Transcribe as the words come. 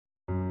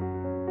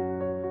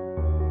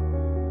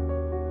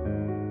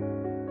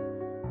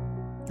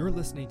You're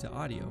listening to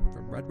audio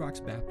from Red Rocks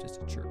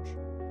Baptist Church.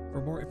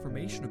 For more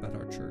information about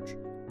our church,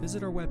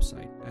 visit our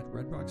website at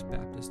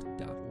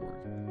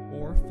redrocksbaptist.org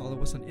or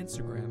follow us on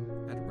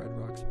Instagram at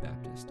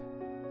redrocksbaptist.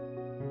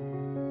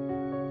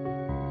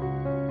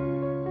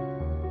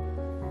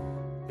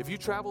 If you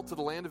traveled to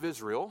the land of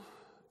Israel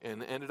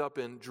and ended up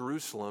in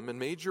Jerusalem and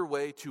made your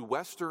way to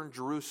western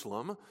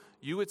Jerusalem,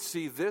 you would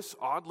see this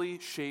oddly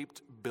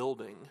shaped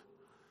building.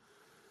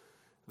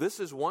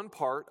 This is one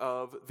part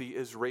of the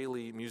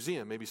Israeli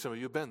Museum. Maybe some of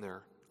you have been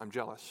there. I'm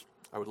jealous.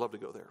 I would love to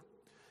go there.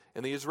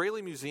 And the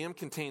Israeli Museum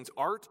contains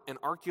art and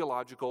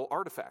archaeological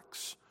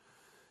artifacts.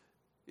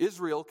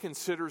 Israel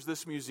considers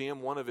this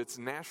museum one of its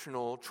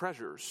national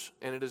treasures,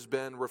 and it has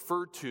been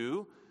referred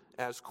to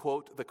as,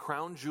 quote, the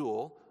crown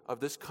jewel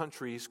of this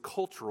country's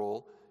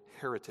cultural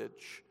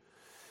heritage.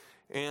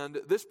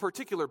 And this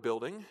particular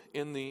building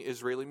in the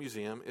Israeli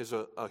Museum is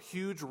a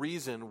huge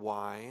reason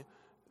why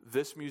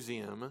this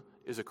museum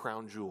is a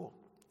crown jewel.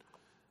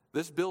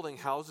 This building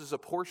houses a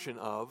portion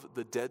of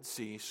the Dead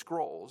Sea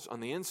Scrolls.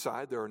 On the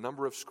inside, there are a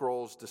number of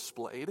scrolls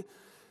displayed.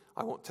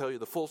 I won't tell you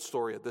the full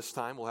story at this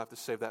time. We'll have to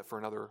save that for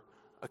another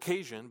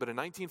occasion. But in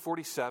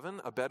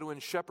 1947, a Bedouin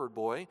shepherd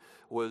boy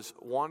was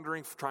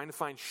wandering, trying to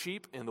find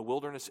sheep in the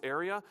wilderness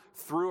area,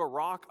 threw a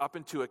rock up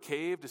into a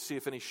cave to see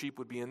if any sheep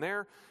would be in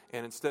there.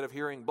 And instead of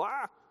hearing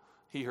blah,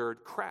 he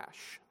heard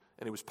crash.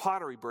 And it was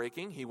pottery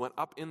breaking. He went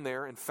up in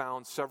there and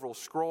found several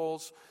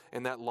scrolls,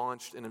 and that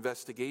launched an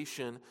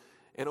investigation.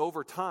 And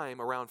over time,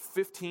 around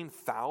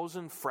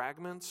 15,000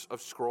 fragments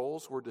of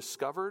scrolls were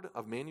discovered,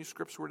 of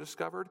manuscripts were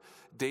discovered,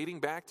 dating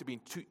back to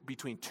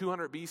between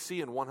 200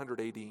 BC and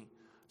 100 AD.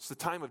 It's the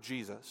time of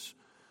Jesus,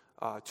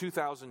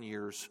 2,000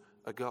 years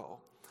ago.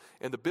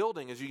 And the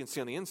building, as you can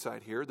see on the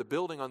inside here, the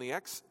building on the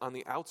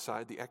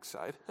outside,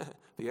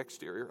 the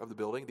exterior of the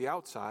building, the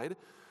outside,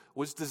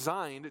 was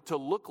designed to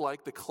look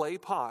like the clay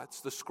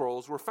pots the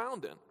scrolls were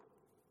found in.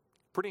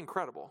 Pretty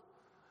incredible.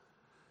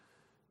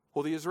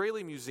 Well, the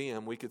Israeli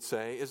Museum, we could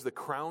say, is the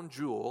crown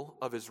jewel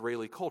of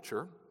Israeli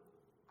culture,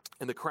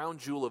 and the crown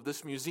jewel of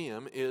this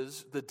museum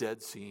is the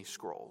Dead Sea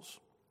Scrolls.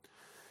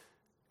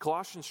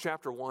 Colossians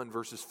chapter 1,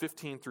 verses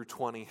 15 through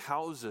 20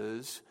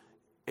 houses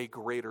a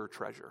greater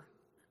treasure.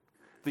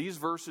 These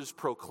verses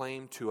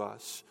proclaim to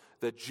us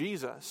that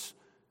Jesus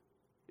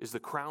is the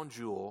crown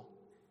jewel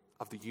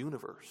of the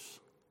universe.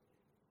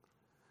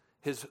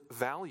 His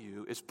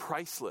value is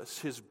priceless,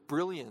 his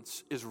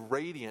brilliance is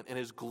radiant, and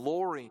his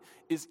glory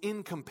is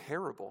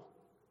incomparable.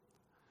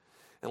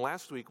 And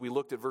last week we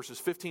looked at verses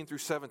 15 through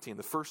 17,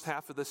 the first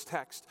half of this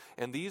text,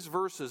 and these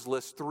verses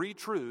list three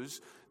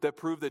truths that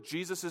prove that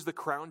Jesus is the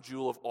crown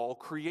jewel of all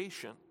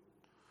creation.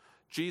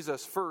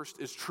 Jesus, first,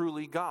 is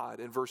truly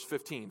God in verse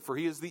 15, for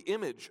he is the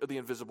image of the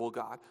invisible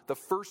God, the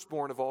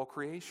firstborn of all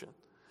creation.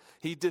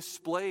 He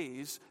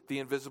displays the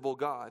invisible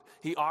God.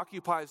 He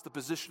occupies the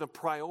position of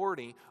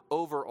priority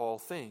over all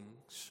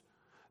things.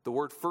 The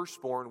word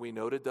firstborn, we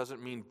noted,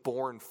 doesn't mean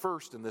born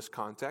first in this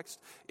context.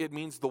 It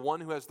means the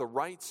one who has the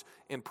rights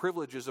and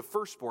privileges of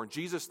firstborn.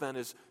 Jesus then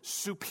is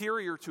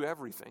superior to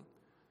everything.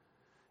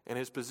 And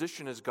his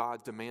position as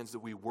God demands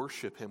that we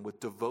worship him with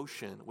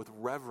devotion, with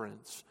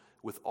reverence,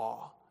 with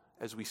awe,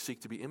 as we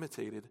seek to be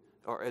imitated,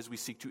 or as we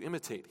seek to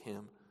imitate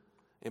him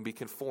and be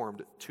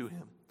conformed to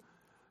him.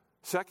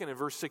 Second, in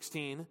verse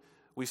 16,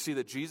 we see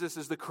that Jesus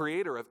is the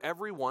creator of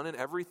everyone and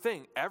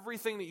everything.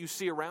 Everything that you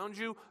see around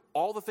you,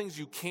 all the things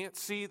you can't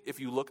see, if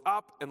you look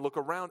up and look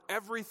around,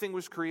 everything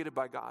was created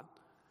by God,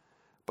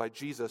 by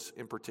Jesus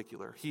in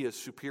particular. He is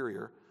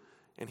superior,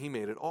 and he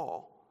made it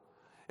all.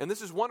 And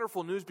this is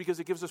wonderful news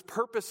because it gives us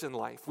purpose in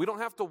life. We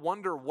don't have to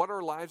wonder what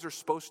our lives are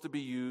supposed to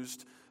be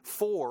used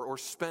for or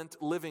spent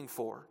living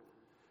for.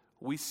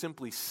 We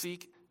simply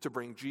seek to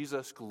bring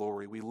Jesus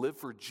glory. We live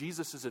for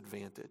Jesus'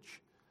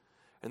 advantage.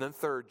 And then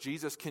third,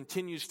 Jesus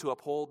continues to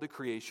uphold the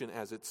creation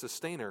as its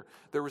sustainer.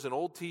 There was an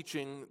old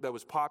teaching that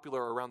was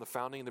popular around the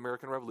founding of the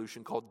American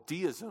Revolution called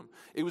deism.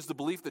 It was the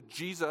belief that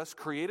Jesus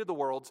created the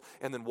worlds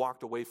and then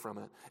walked away from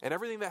it. And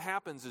everything that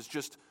happens is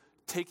just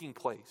taking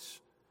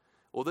place.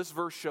 Well, this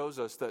verse shows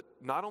us that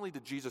not only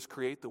did Jesus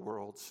create the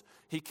worlds,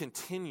 he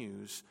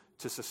continues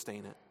to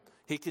sustain it.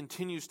 He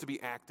continues to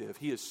be active.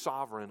 He is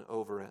sovereign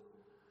over it.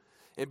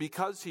 And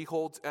because he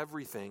holds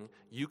everything,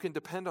 you can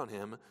depend on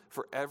him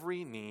for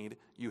every need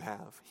you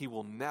have. He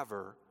will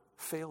never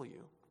fail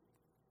you.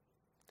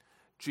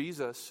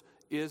 Jesus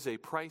is a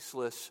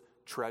priceless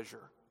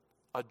treasure,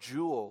 a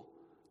jewel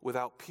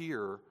without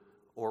peer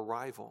or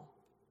rival.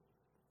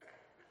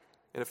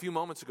 And a few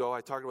moments ago,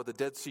 I talked about the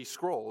Dead Sea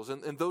Scrolls,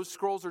 and those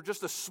scrolls are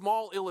just a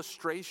small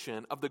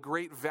illustration of the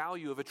great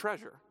value of a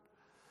treasure.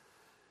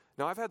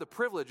 Now, I've had the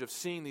privilege of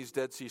seeing these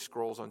Dead Sea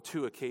Scrolls on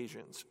 2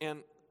 occasions, and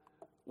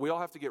we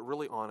all have to get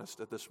really honest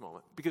at this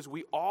moment because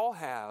we all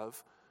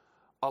have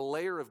a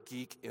layer of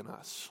geek in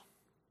us,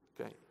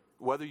 okay?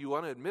 Whether you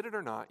want to admit it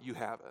or not, you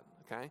have it,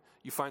 okay?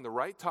 You find the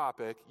right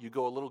topic, you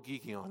go a little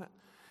geeky on it.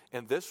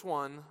 And this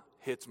one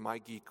hits my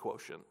geek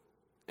quotient,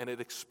 and it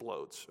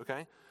explodes,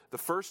 okay? The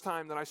first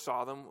time that I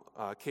saw them,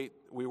 Kate,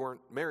 we weren't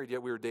married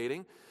yet, we were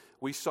dating.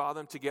 We saw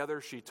them together.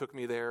 She took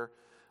me there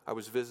I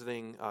was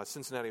visiting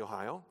Cincinnati,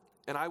 Ohio,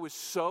 and I was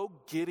so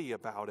giddy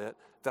about it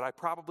that I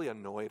probably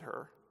annoyed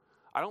her.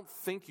 I don't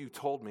think you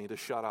told me to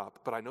shut up,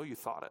 but I know you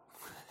thought it.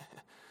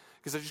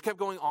 Because I just kept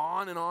going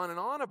on and on and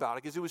on about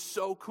it because it was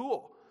so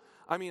cool.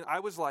 I mean, I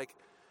was like,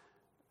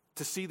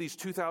 to see these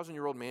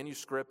 2,000-year-old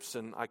manuscripts,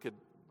 and I could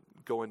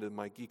go into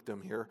my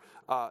geekdom here,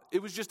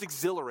 it was just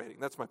exhilarating.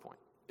 That's my point.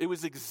 It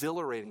was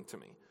exhilarating to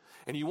me.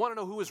 And you want to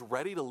know who was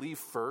ready to leave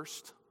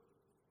first?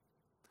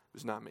 It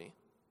was not me.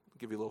 I'll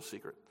give you a little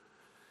secret.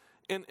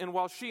 And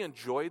while she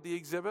enjoyed the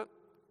exhibit,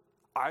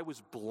 I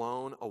was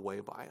blown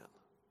away by it.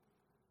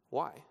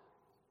 Why?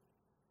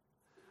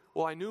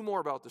 Well, I knew more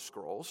about the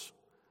scrolls,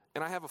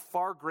 and I have a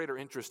far greater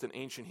interest in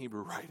ancient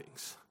Hebrew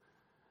writings.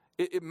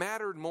 It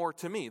mattered more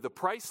to me. The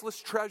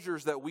priceless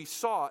treasures that we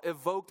saw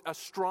evoked a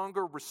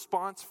stronger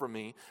response from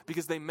me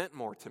because they meant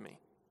more to me.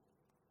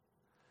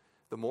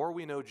 The more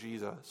we know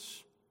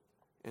Jesus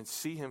and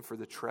see him for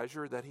the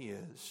treasure that he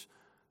is,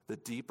 the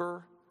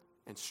deeper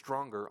and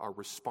stronger our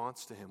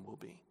response to him will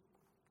be.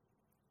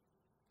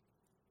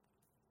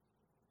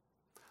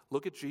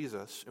 Look at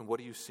Jesus, and what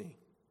do you see?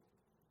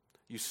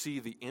 You see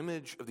the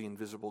image of the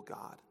invisible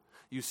God.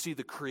 You see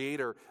the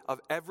creator of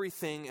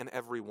everything and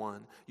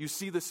everyone. You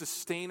see the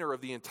sustainer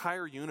of the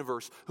entire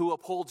universe who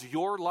upholds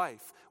your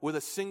life with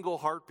a single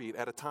heartbeat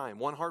at a time,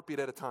 one heartbeat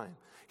at a time.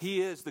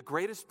 He is the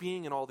greatest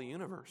being in all the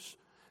universe.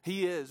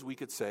 He is, we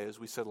could say, as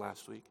we said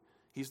last week,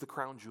 he's the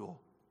crown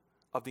jewel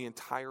of the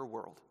entire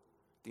world,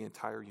 the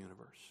entire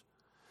universe.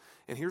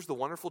 And here's the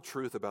wonderful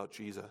truth about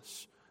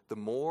Jesus. The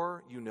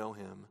more you know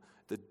him,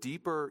 the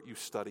deeper you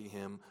study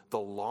him, the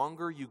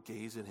longer you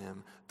gaze at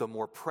him, the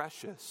more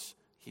precious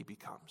he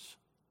becomes.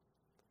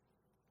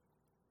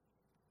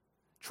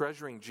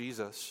 Treasuring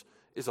Jesus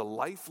is a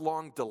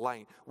lifelong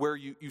delight where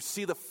you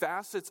see the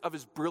facets of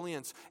his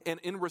brilliance, and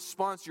in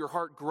response, your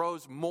heart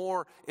grows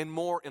more and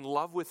more in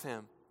love with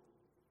him.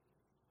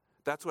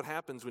 That's what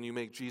happens when you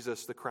make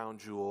Jesus the crown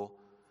jewel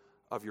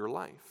of your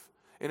life.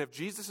 And if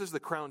Jesus is the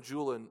crown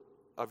jewel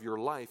of your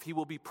life, he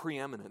will be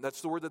preeminent.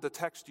 That's the word that the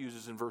text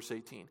uses in verse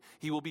 18.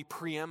 He will be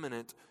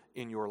preeminent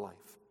in your life.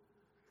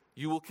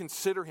 You will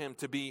consider him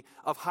to be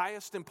of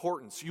highest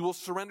importance. You will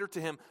surrender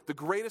to him the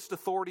greatest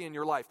authority in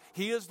your life.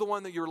 He is the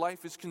one that your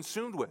life is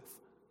consumed with.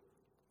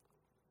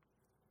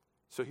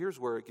 So here's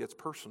where it gets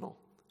personal.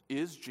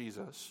 Is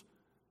Jesus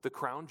the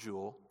crown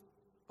jewel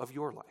of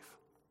your life?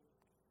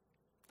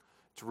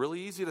 It's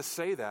really easy to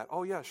say that.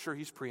 Oh yeah, sure,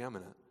 he's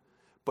preeminent.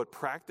 But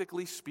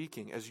practically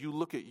speaking, as you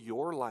look at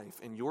your life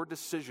and your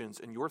decisions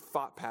and your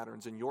thought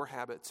patterns and your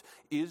habits,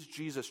 is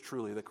Jesus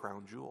truly the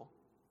crown jewel?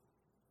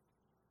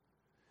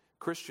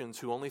 Christians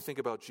who only think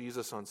about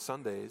Jesus on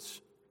Sundays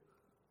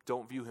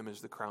don't view him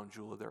as the crown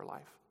jewel of their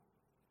life.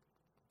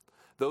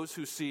 Those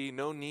who see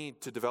no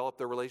need to develop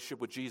their relationship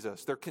with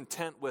Jesus, they're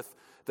content with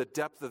the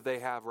depth that they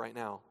have right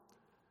now.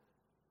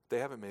 They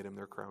haven't made him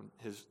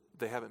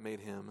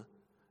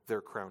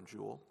their crown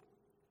jewel.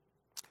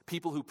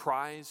 People who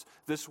prize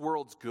this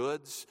world's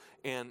goods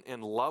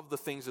and love the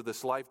things of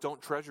this life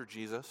don't treasure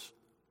Jesus.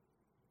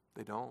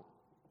 They don't.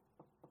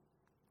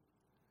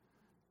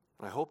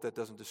 And I hope that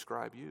doesn't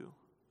describe you.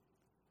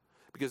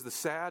 Because the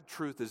sad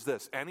truth is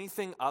this: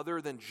 anything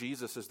other than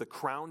Jesus as the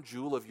crown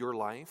jewel of your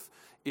life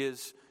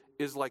is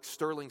like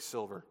sterling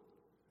silver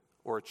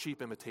or a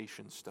cheap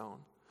imitation stone.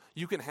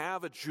 You can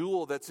have a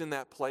jewel that's in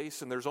that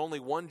place, and there's only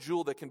one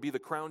jewel that can be the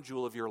crown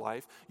jewel of your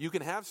life. You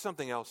can have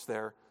something else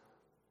there,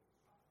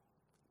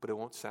 but it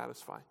won't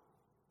satisfy.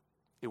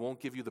 It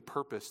won't give you the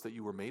purpose that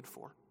you were made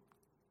for.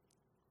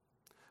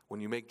 When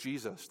you make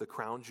Jesus the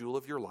crown jewel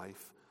of your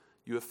life,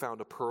 you have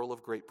found a pearl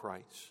of great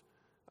price,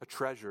 a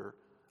treasure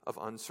of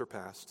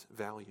unsurpassed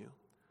value.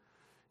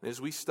 And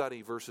as we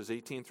study verses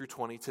 18 through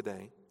 20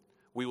 today,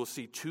 we will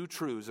see two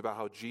truths about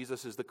how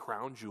Jesus is the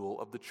crown jewel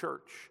of the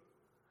church.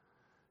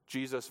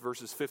 Jesus,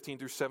 verses 15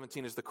 through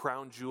 17, is the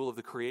crown jewel of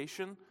the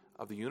creation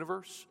of the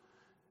universe.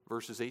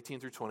 Verses 18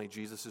 through 20,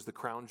 Jesus is the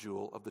crown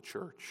jewel of the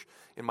church.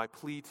 And my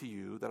plea to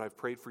you that I've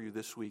prayed for you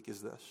this week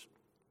is this: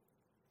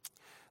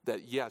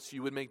 that yes,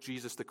 you would make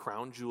Jesus the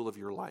crown jewel of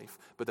your life,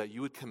 but that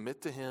you would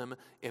commit to him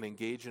and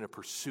engage in a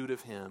pursuit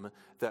of him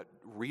that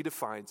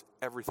redefines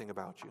everything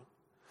about you.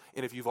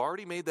 And if you've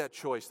already made that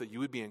choice, that you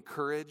would be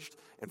encouraged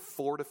and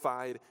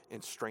fortified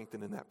and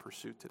strengthened in that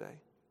pursuit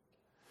today.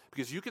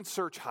 Because you can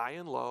search high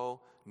and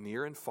low,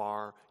 near and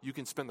far. You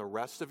can spend the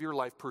rest of your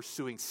life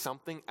pursuing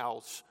something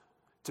else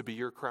to be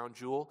your crown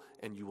jewel,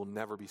 and you will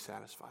never be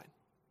satisfied.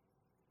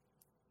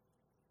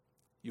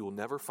 You will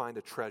never find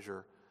a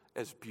treasure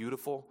as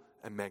beautiful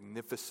and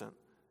magnificent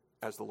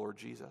as the Lord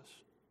Jesus.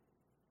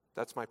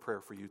 That's my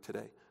prayer for you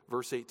today.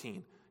 Verse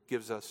 18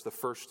 gives us the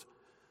first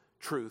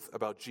truth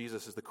about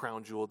Jesus as the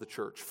crown jewel of the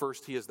church.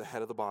 First, he is the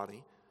head of the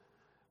body.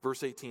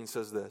 Verse 18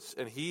 says this: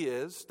 and he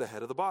is the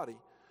head of the body,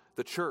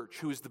 the church,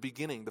 who is the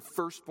beginning, the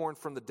firstborn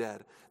from the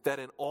dead, that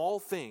in all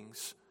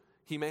things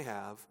he may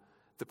have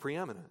the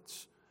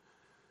preeminence.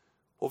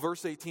 Well,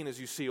 verse 18,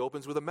 as you see,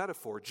 opens with a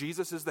metaphor.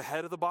 Jesus is the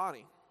head of the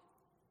body.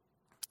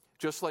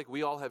 Just like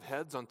we all have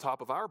heads on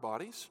top of our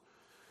bodies,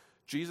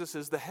 Jesus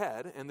is the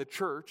head, and the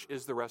church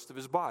is the rest of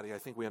his body. I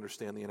think we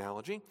understand the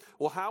analogy.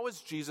 Well, how is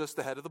Jesus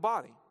the head of the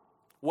body?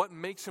 What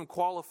makes him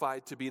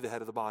qualified to be the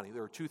head of the body?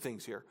 There are two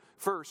things here.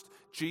 First,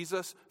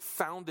 Jesus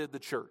founded the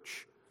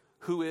church,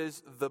 who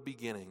is the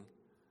beginning.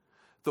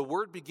 The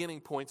word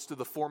beginning points to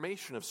the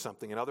formation of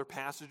something. In other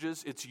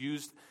passages, it's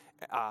used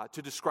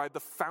to describe the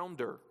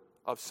founder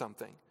of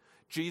something.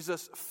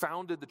 Jesus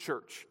founded the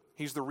church.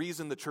 He's the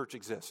reason the church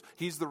exists.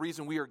 He's the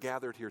reason we are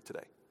gathered here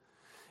today.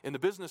 In the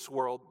business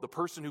world, the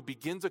person who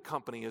begins a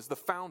company is the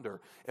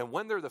founder. And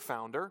when they're the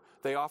founder,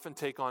 they often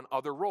take on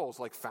other roles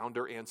like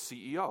founder and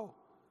CEO.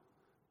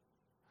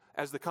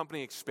 As the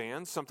company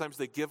expands, sometimes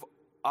they give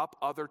up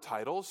other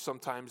titles.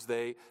 Sometimes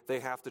they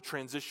have to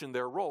transition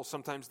their role.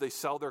 Sometimes they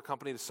sell their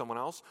company to someone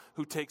else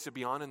who takes it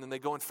beyond, and then they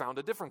go and found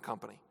a different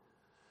company.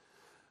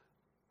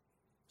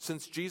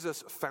 Since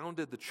Jesus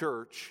founded the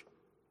church,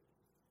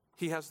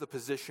 he has the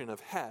position of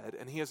head,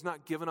 and he has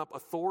not given up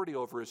authority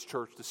over his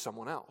church to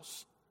someone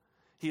else.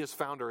 He is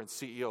founder and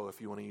CEO, if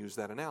you want to use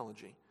that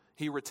analogy.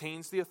 He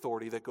retains the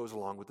authority that goes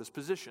along with this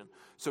position.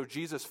 So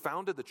Jesus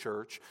founded the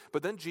church,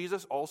 but then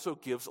Jesus also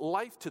gives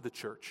life to the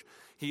church.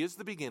 He is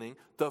the beginning,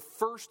 the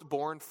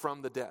firstborn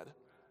from the dead.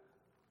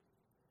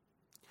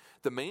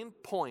 The main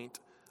point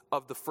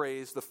of the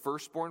phrase, the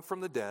firstborn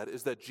from the dead,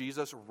 is that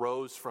Jesus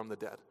rose from the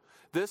dead.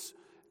 This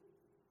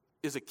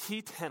is a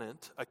key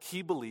tenet, a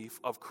key belief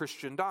of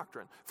Christian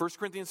doctrine. 1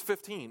 Corinthians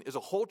 15 is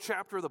a whole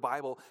chapter of the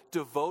Bible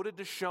devoted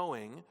to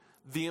showing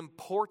the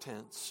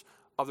importance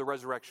of the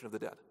resurrection of the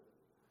dead.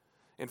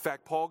 In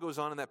fact, Paul goes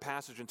on in that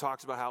passage and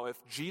talks about how if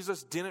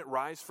Jesus didn't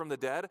rise from the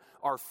dead,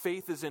 our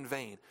faith is in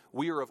vain.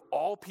 We are of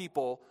all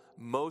people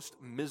most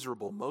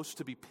miserable, most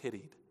to be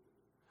pitied,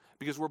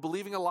 because we're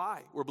believing a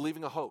lie. We're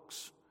believing a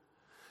hoax.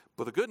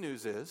 But the good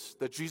news is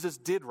that Jesus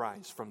did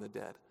rise from the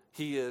dead.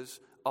 He is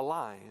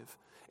alive.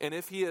 And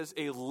if he is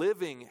a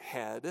living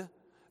head,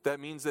 that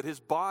means that his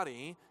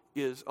body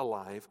is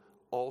alive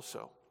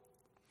also.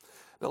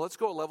 Now let's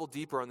go a level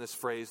deeper on this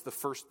phrase, the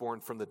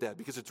firstborn from the dead,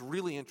 because it's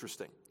really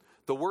interesting.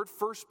 The word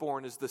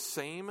firstborn is the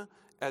same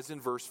as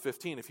in verse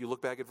 15. If you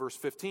look back at verse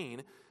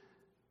 15,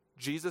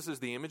 Jesus is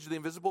the image of the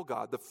invisible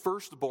God, the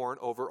firstborn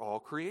over all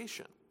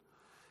creation.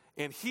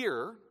 And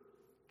here,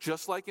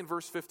 just like in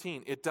verse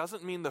 15, it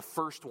doesn't mean the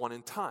first one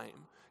in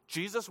time.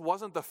 Jesus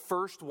wasn't the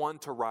first one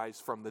to rise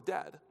from the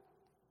dead.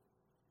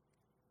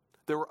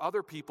 There were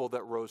other people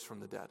that rose from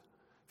the dead.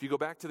 If you go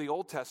back to the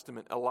Old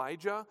Testament,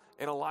 Elijah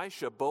and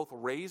Elisha both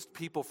raised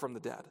people from the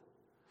dead.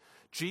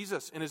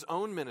 Jesus, in his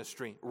own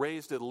ministry,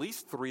 raised at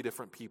least 3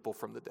 different people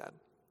from the dead.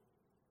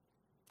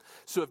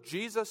 So if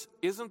Jesus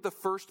isn't the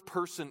first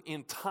person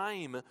in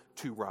time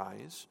to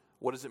rise,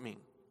 what does it mean?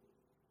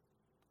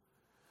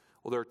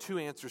 Well, there are 2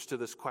 answers to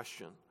this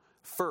question.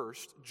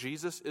 First,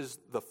 Jesus is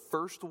the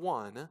first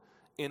one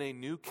in a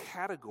new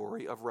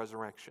category of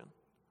resurrection.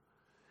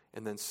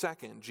 And then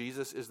second,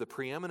 Jesus is the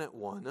preeminent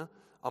one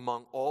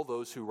among all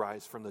those who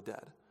rise from the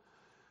dead.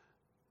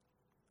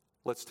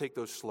 Let's take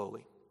those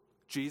slowly.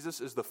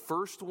 Jesus is the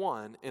first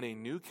one in a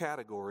new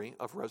category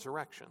of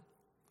resurrection.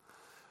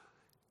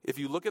 If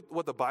you look at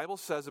what the Bible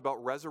says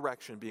about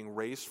resurrection, being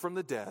raised from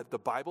the dead, the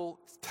Bible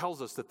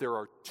tells us that there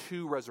are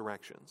 2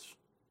 resurrections.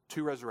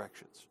 2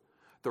 resurrections.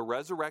 The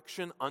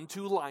resurrection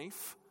unto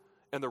life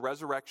and the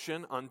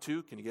resurrection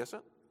unto, can you guess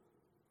it?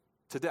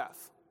 To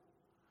death.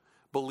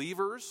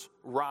 Believers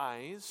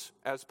rise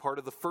as part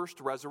of the first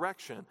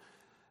resurrection.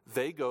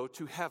 They go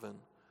to heaven.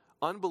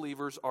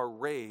 Unbelievers are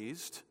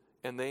raised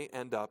and they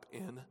end up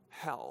in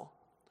hell.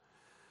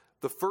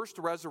 The first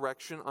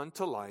resurrection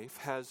unto life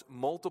has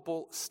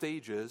multiple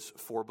stages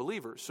for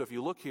believers. So if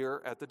you look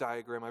here at the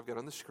diagram I've got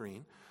on the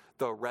screen,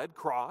 the red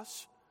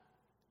cross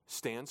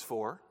stands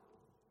for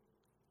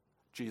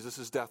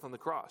Jesus' death on the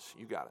cross.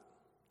 You got it.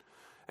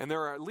 And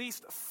there are at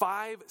least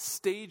 5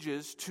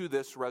 stages to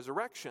this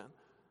resurrection.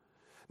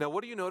 Now,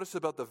 what do you notice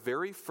about the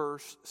very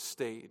first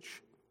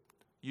stage?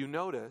 You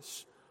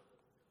notice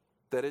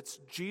that it's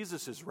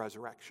Jesus'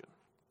 resurrection.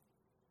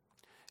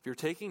 If you're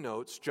taking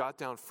notes, jot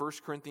down 1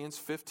 Corinthians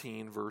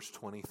 15, verse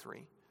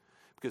 23.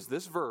 Because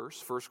this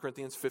verse, 1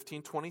 Corinthians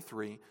 15,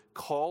 23,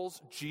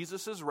 calls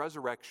Jesus'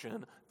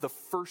 resurrection the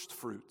first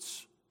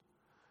fruits.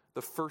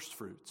 The first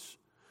fruits.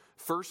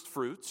 First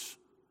fruits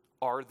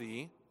are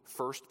the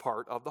first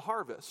part of the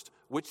harvest,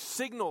 which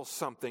signals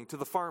something to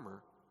the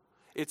farmer.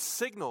 It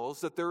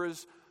signals that there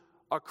is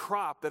a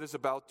crop that is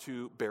about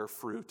to bear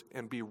fruit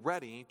and be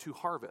ready to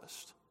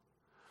harvest.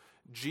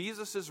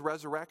 Jesus'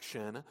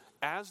 resurrection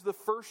as the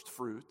first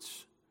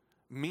fruits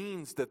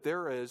means that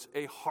there is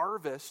a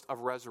harvest of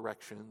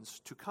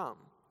resurrections to come.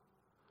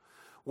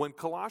 When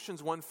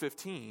Colossians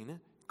 1:15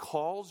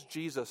 calls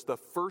Jesus the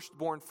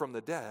firstborn from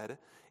the dead,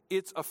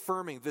 it's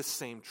affirming this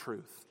same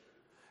truth,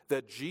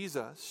 that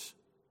Jesus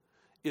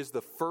is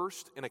the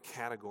first in a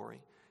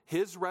category.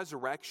 His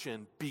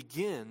resurrection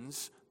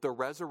begins the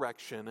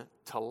resurrection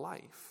to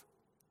life.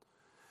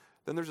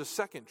 Then there's a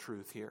second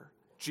truth here.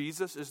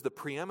 Jesus is the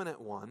preeminent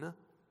one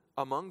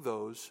among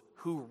those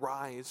who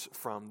rise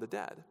from the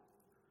dead.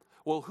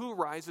 Well, who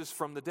rises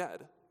from the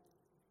dead?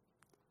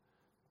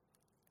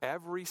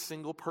 every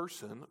single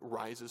person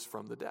rises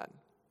from the dead.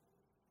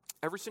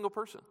 Every single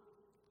person.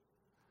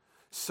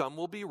 Some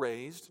will be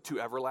raised to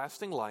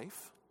everlasting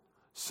life.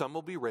 Some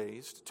will be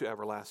raised to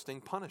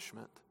everlasting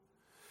punishment.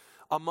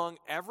 Among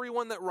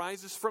everyone that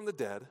rises from the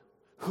dead,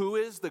 who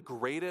is the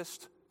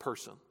greatest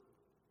person?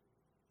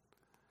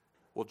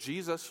 Well,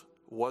 Jesus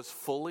was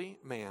fully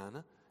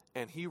man,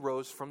 and he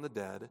rose from the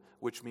dead,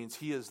 which means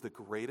he is the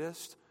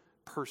greatest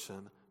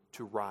person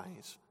to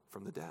rise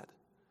from the dead.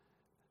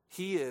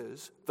 He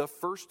is the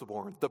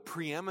firstborn, the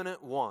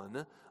preeminent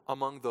one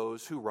among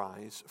those who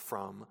rise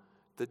from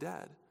the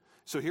dead.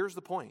 So here's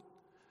the point.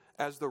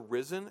 As the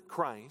risen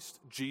Christ,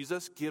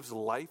 Jesus gives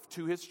life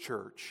to his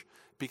church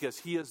because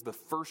he is the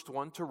first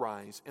one to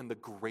rise and the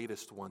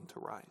greatest one to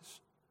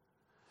rise.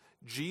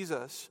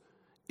 Jesus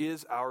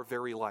is our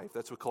very life.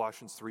 That's what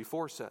Colossians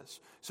 3:4 says.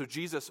 So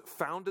Jesus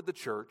founded the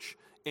church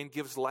and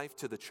gives life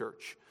to the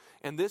church.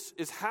 And this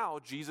is how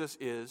Jesus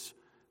is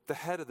the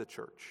head of the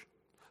church.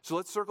 So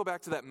let's circle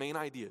back to that main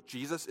idea.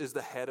 Jesus is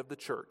the head of the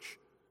church.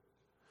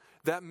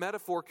 That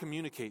metaphor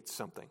communicates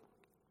something.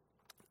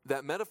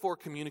 That metaphor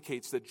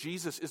communicates that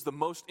Jesus is the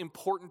most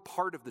important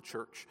part of the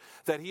church,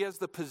 that he has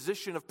the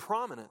position of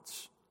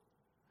prominence.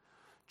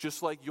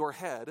 Just like your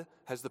head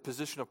has the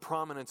position of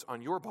prominence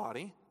on your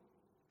body,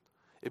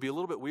 it'd be a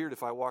little bit weird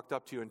if I walked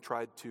up to you and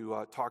tried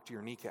to talk to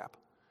your kneecap,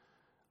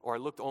 or I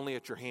looked only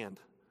at your hand.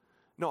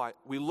 No,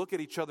 we look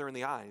at each other in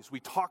the eyes. We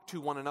talk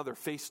to one another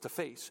face to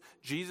face.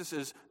 Jesus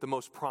is the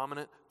most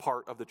prominent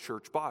part of the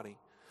church body.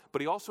 But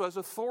he also has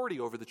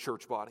authority over the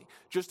church body.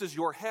 Just as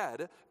your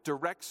head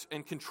directs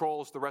and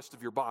controls the rest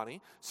of your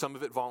body, some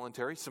of it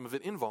voluntary, some of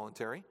it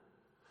involuntary,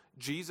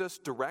 Jesus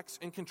directs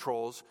and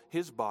controls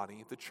his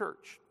body, the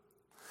church.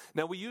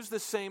 Now, we use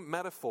this same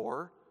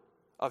metaphor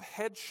of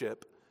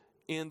headship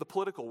in the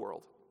political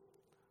world.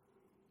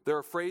 There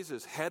are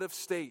phrases, head of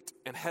state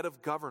and head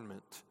of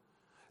government.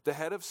 The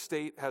head of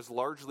state has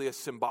largely a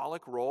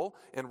symbolic role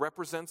and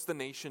represents the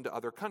nation to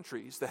other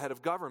countries. The head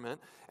of government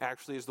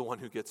actually is the one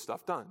who gets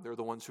stuff done. They're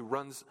the ones who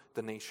runs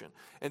the nation.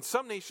 And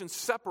some nations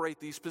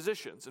separate these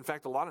positions. In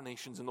fact, a lot of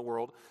nations in the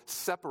world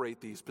separate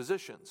these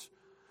positions.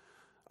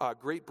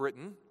 Great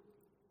Britain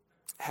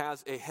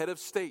has a head of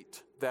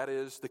state, that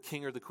is the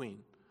king or the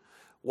queen,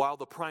 while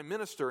the prime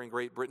minister in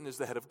Great Britain is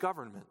the head of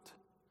government.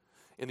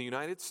 In the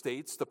United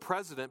States, the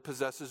president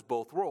possesses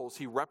both roles.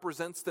 He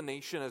represents the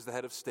nation as the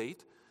head of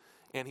state,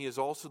 and he is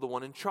also the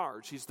one in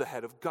charge. He's the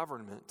head of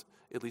government,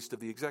 at least of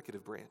the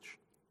executive branch.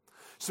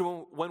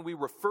 So when we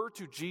refer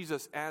to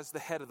Jesus as the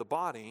head of the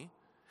body,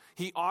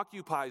 he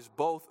occupies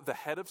both the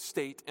head of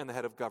state and the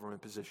head of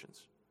government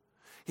positions.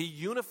 He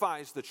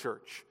unifies the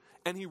church,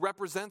 and he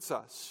represents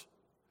us.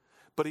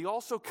 But he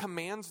also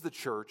commands the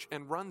church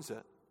and runs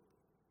it.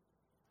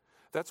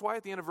 That's why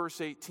at the end of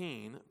verse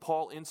 18,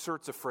 Paul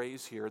inserts a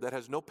phrase here that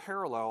has no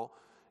parallel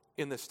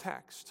in this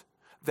text.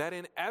 That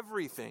in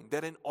everything,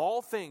 that in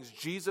all things,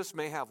 Jesus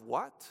may have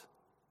what?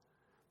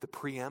 The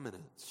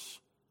preeminence.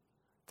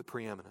 The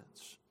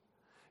preeminence.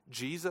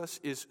 Jesus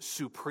is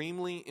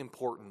supremely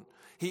important.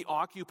 He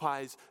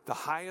occupies the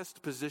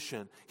highest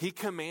position. He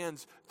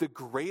commands the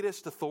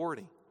greatest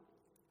authority.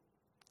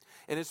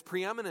 And his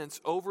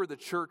preeminence over the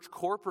church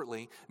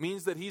corporately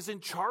means that he's in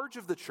charge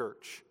of the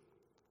church.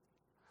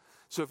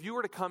 So if you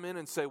were to come in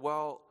and say,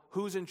 well,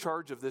 who's in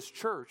charge of this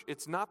church?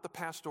 It's not the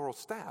pastoral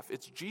staff,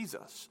 it's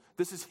Jesus.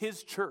 This is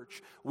his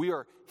church. We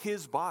are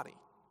his body.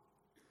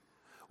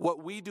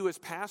 What we do as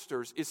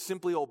pastors is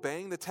simply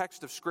obeying the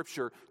text of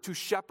Scripture to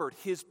shepherd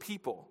his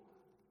people.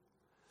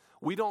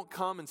 We don't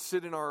come and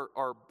sit in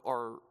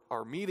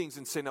our meetings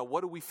and say, now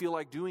what do we feel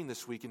like doing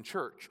this week in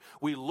church?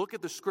 We look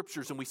at the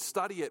Scriptures and we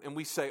study it and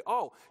we say,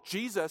 oh,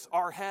 Jesus,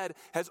 our head,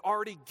 has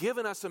already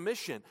given us a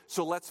mission,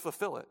 so let's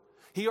fulfill it.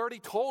 He already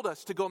told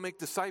us to go make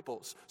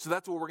disciples, so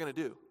that's what we're going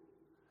to do.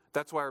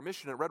 That's why our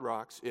mission at Red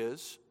Rocks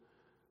is,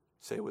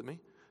 say it with me,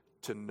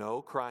 to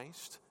know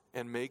Christ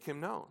and make him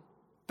known.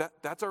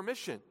 That's our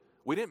mission.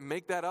 We didn't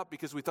make that up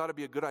because we thought it'd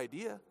be a good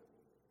idea.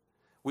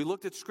 We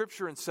looked at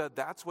Scripture and said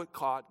that's what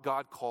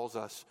God calls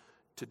us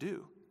to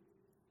do.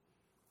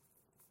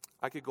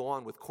 I could go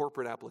on with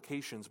corporate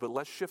applications, but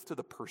let's shift to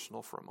the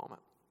personal for a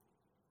moment.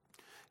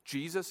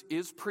 Jesus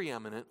is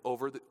preeminent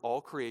over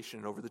all creation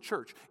and over the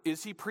church.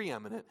 Is he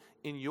preeminent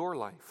in your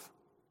life?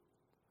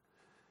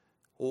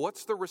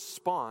 What's the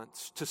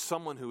response to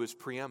someone who is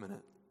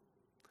preeminent?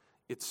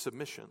 It's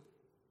submission.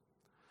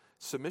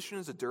 Submission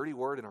is a dirty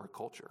word in our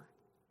culture.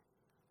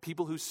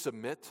 People who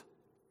submit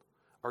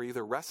are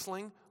either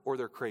wrestling or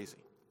they're crazy.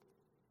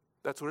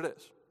 That's what it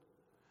is.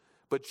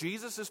 But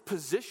Jesus'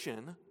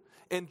 position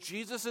and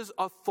Jesus'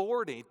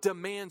 authority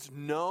demands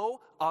no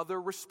other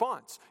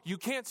response. You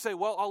can't say,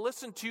 well, I'll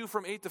listen to you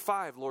from 8 to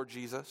 5, Lord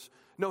Jesus.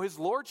 No, his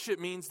lordship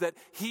means that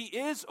he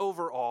is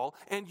over all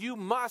and you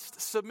must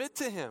submit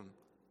to him.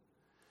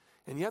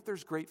 And yet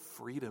there's great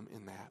freedom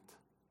in that.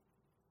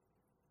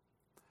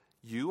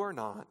 You are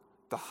not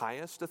the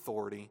highest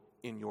authority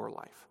in your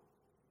life.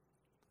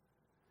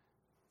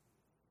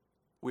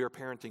 We are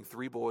parenting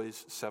 3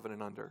 boys, 7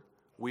 and under.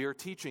 We are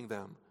teaching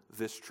them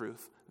this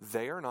truth.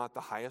 They are not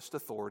the highest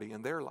authority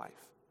in their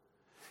life.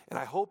 And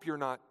I hope you're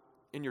not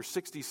in your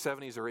 60s,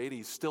 70s, or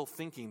 80s still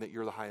thinking that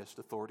you're the highest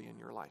authority in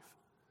your life.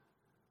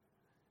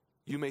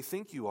 You may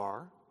think you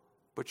are,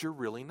 but you're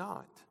really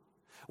not.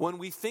 When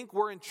we think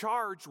we're in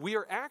charge, we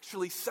are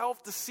actually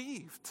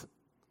self-deceived.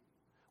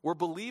 We're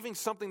believing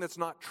something that's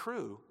not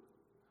true.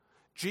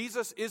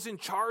 Jesus is in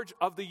charge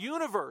of the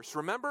universe,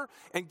 remember?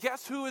 And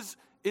guess who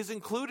is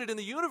included in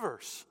the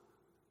universe?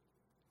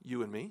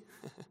 You and me.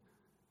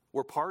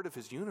 We're part of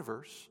his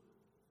universe.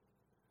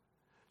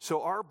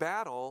 So our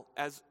battle,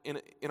 as in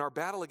our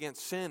battle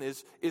against sin,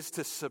 is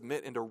to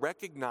submit and to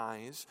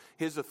recognize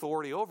his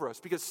authority over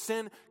us. Because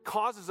sin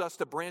causes us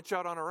to branch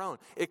out on our own.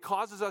 It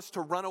causes us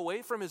to run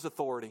away from his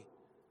authority,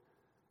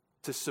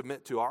 to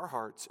submit to our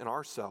hearts and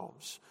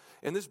ourselves.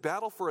 And this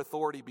battle for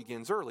authority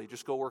begins early.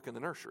 Just go work in the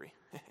nursery.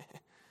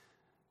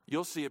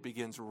 You'll see it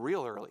begins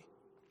real early.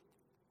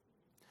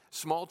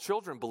 Small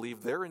children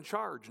believe they're in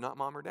charge, not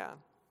mom or dad.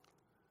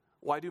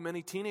 Why do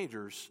many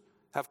teenagers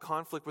have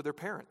conflict with their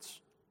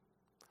parents?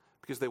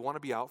 Because they want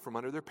to be out from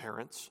under their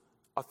parents'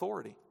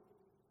 authority.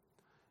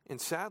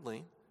 And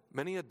sadly,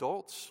 many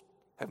adults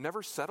have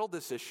never settled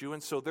this issue,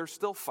 and so they're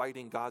still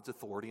fighting God's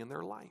authority in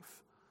their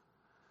life.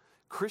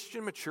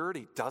 Christian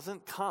maturity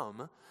doesn't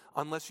come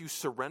unless you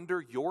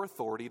surrender your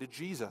authority to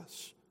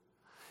Jesus.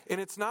 And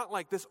it's not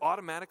like this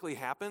automatically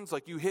happens,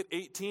 like you hit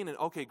 18 and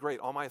okay, great,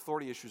 all my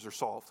authority issues are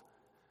solved.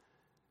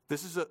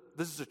 This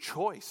is a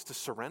choice to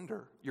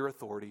surrender your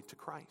authority to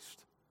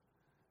Christ.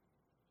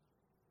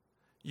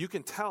 You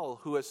can tell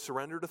who has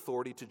surrendered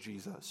authority to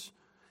Jesus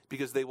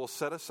because they will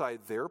set aside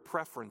their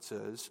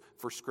preferences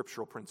for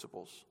scriptural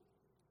principles.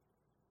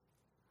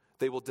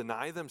 They will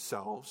deny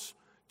themselves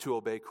to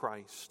obey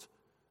Christ.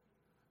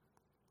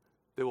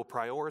 They will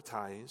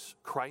prioritize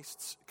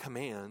Christ's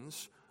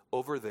commands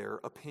over their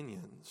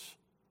opinions.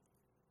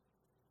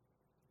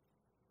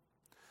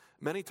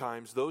 Many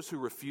times, those who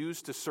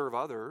refuse to serve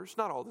others,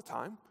 not all the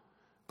time,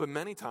 but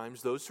many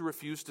times, those who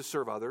refuse to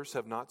serve others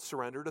have not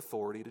surrendered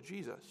authority to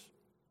Jesus.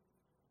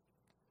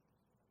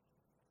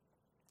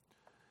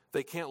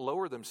 They can't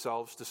lower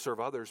themselves to serve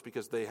others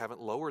because they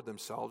haven't lowered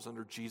themselves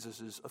under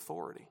Jesus'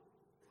 authority.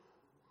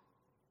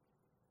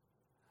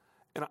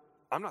 And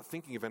I'm not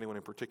thinking of anyone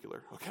in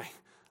particular, okay?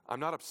 I'm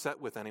not upset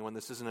with anyone.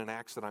 This isn't an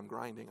axe that I'm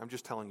grinding. I'm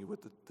just telling you what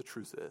the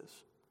truth is.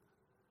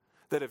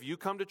 That if you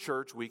come to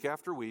church week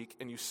after week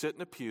and you sit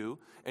in a pew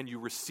and you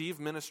receive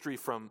ministry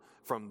from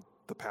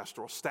the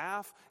pastoral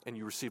staff and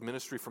you receive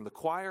ministry from the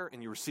choir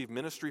and you receive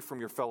ministry from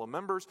your fellow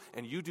members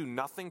and you do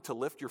nothing to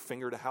lift your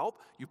finger to help,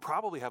 you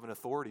probably have an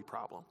authority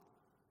problem.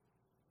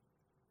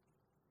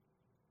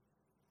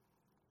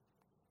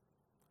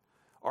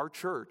 Our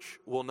church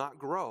will not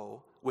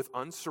grow with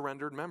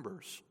unsurrendered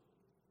members.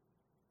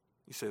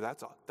 You say,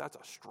 that's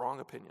a strong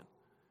opinion.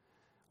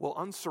 Well,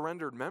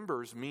 unsurrendered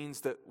members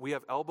means that we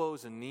have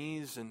elbows and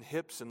knees and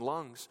hips and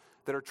lungs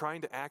that are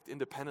trying to act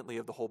independently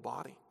of the whole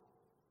body.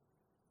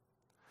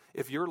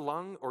 If your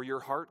lung or your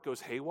heart goes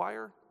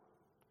haywire,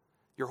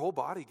 your whole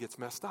body gets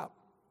messed up.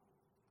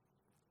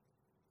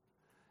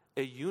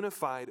 A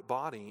unified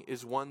body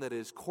is one that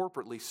is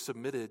corporately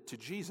submitted to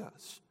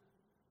Jesus.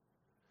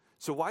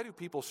 So why do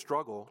people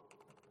struggle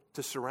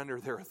to surrender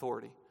their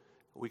authority?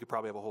 We could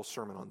probably have a whole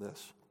sermon on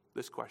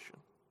this question.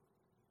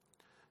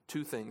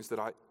 Two things that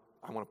I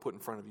want to put in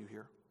front of you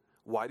here.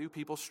 Why do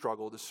people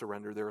struggle to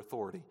surrender their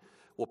authority?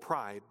 Well,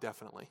 pride,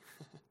 definitely.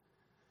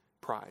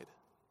 Pride.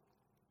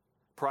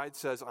 Pride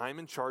says, I'm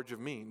in charge of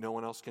me. No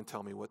one else can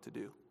tell me what to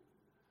do.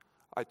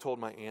 I told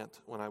my aunt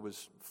when I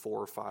was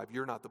 4 or 5,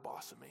 you're not the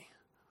boss of me.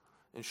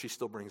 And she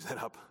still brings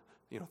that up,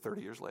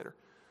 30 years later.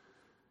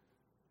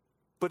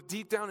 But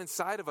deep down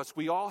inside of us,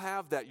 we all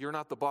have that you're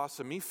not the boss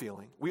of me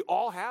feeling. We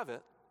all have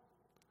it.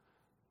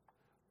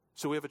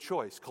 So we have a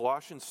choice.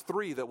 Colossians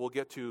 3, that we'll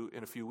get to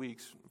in a few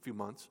weeks, a few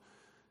months,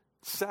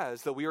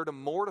 says that we are to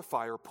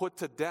mortify or put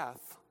to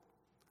death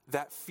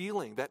that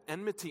feeling, that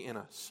enmity in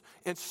us,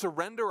 and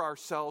surrender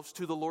ourselves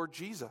to the Lord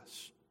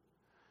Jesus.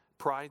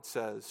 Pride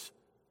says,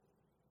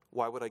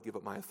 why would I give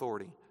up my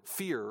authority?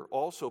 Fear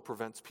also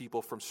prevents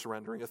people from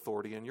surrendering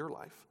authority in your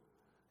life,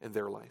 in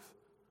their life.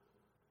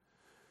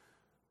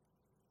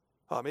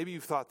 Maybe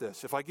you've thought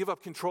this, if I give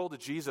up control to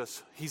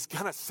Jesus, he's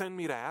going to send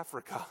me to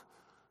Africa.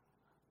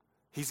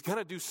 He's going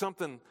to do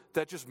something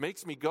that just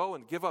makes me go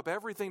and give up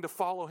everything to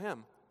follow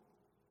him.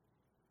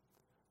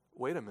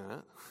 Wait a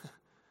minute.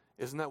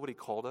 Isn't that what he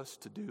called us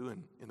to do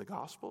in the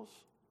Gospels?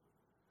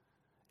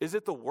 Is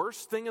it the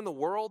worst thing in the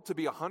world to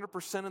be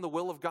 100% in the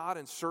will of God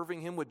and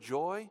serving him with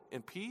joy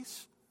and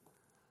peace?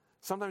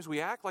 Sometimes we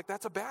act like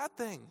that's a bad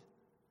thing.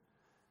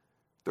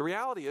 The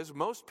reality is,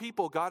 most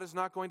people God is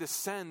not going to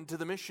send to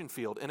the mission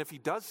field. And if he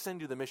does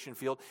send you to the mission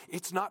field,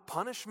 it's not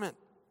punishment.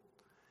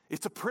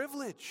 It's a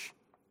privilege.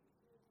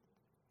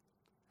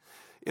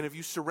 And if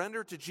you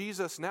surrender to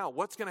Jesus now,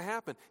 what's going to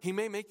happen? He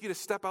may make you to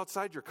step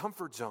outside your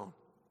comfort zone.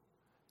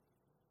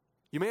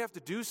 You may have to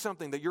do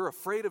something that you're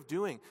afraid of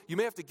doing. You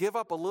may have to give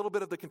up a little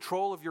bit of the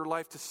control of your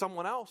life to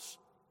someone else.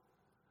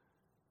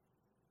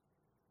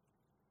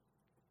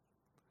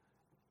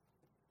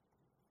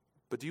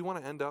 But do you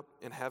want to end up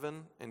in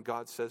heaven and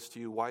God says to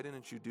you, why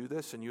didn't you do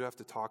this? And you have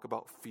to talk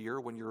about fear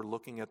when you're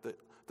looking at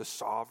the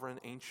sovereign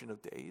Ancient of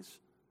Days?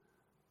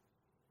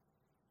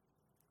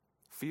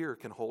 Fear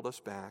can hold us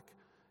back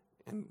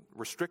and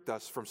restrict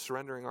us from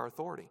surrendering our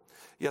authority.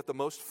 Yet the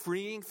most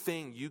freeing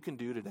thing you can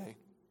do today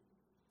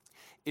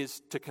is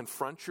to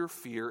confront your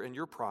fear and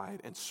your pride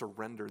and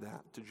surrender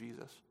that to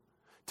Jesus.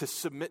 To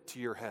submit to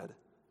your head.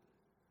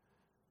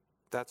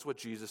 That's what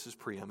Jesus'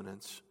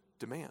 preeminence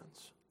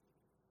demands.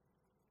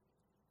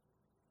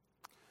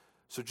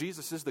 So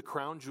Jesus is the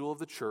crown jewel of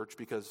the church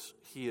because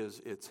he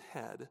is its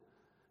head.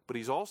 But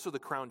he's also the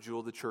crown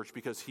jewel of the church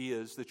because he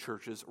is the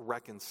church's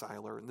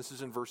reconciler. And this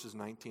is in verses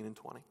 19 and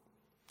 20.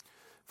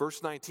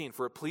 Verse 19,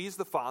 for it pleased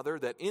the Father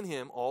that in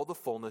him all the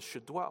fullness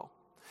should dwell.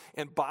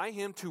 And by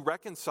him to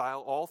reconcile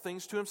all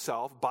things to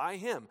himself, by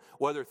him,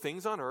 whether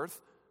things on earth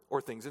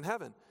or things in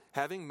heaven,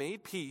 having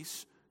made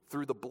peace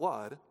through the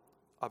blood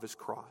of his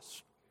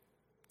cross.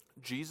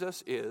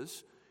 Jesus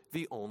is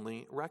the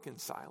only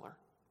reconciler.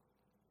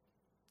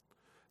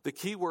 The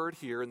key word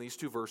here in these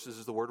two verses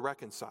is the word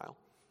reconcile.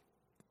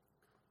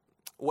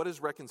 What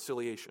is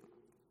reconciliation?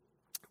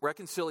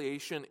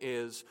 Reconciliation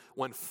is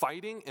when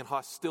fighting and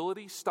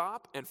hostility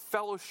stop and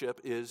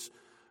fellowship is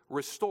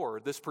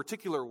restored. This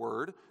particular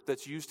word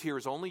that's used here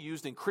is only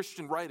used in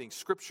Christian writing,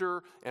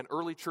 Scripture, and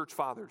early church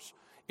fathers.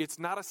 It's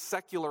not a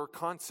secular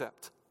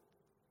concept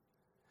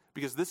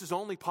because this is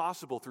only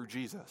possible through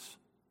Jesus.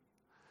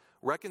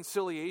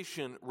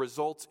 Reconciliation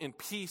results in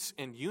peace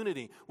and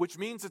unity, which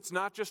means it's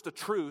not just a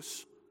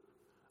truce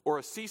or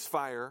a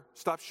ceasefire,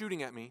 stop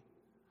shooting at me.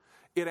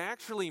 It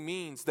actually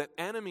means that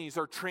enemies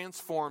are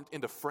transformed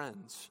into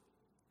friends.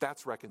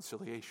 That's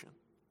reconciliation.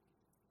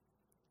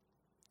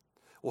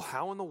 Well,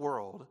 how in the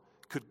world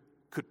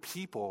could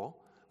people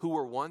who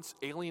were once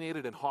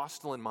alienated and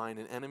hostile in mind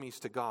and enemies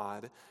to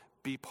God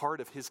be part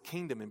of his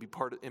kingdom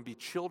and be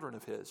children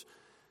of his?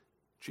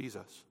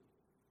 Jesus.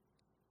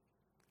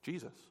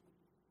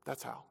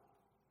 That's how.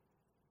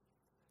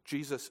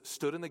 Jesus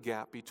stood in the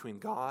gap between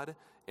God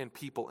and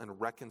people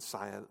and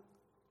reconciled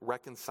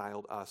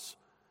us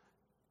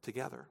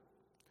together.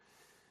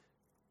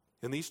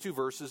 In these two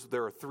verses,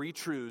 there are three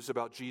truths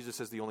about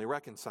Jesus as the only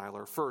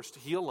reconciler. First,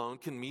 he alone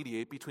can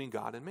mediate between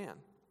God and man.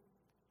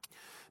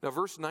 Now,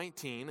 verse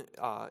 19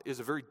 is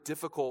a very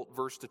difficult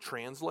verse to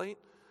translate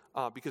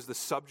because the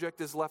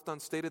subject is left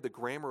unstated. The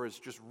grammar is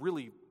just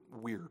really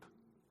weird.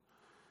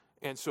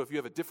 And so if you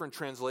have a different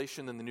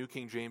translation than the New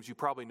King James, you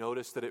probably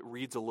notice that it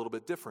reads a little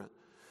bit different.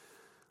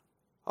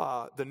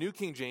 The New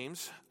King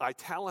James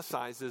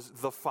italicizes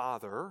the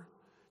Father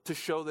to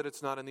show that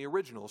it's not in the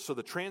original. So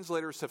the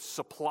translators have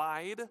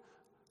supplied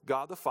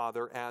God the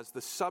Father as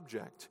the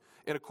subject.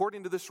 And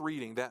according to this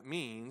reading, that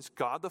means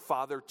God the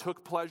Father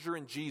took pleasure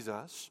in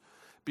Jesus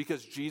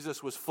because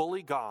Jesus was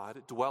fully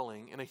God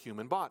dwelling in a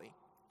human body.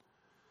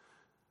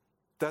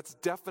 That's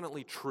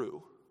definitely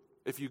true.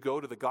 If you go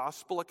to the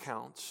gospel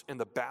accounts and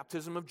the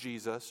baptism of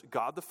Jesus,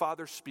 God the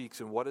Father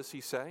speaks, and what does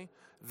he say?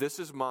 This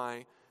is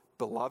my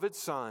beloved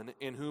Son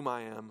in whom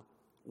I am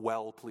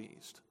well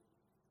pleased.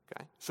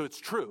 Okay? So it's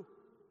true.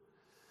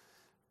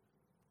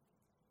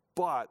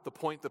 But the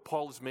point that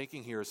Paul is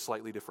making here is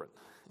slightly different.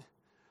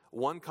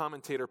 One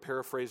commentator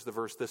paraphrased the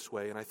verse this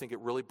way, and I think it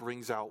really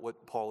brings out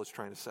what Paul is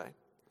trying to say.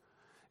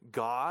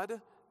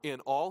 God, in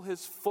all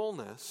his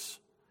fullness,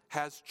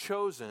 has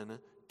chosen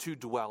to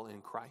dwell in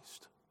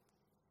Christ.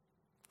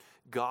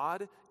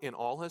 God, in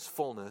all his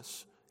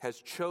fullness, has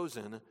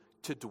chosen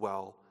to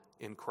dwell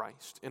in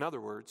Christ. In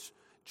other words,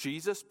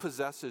 Jesus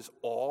possesses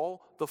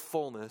all the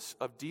fullness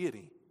of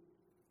deity.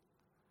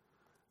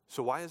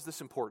 So why is this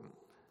important?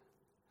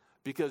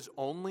 Because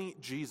only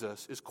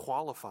Jesus is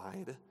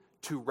qualified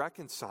to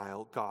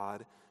reconcile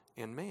God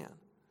and man.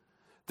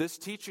 This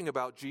teaching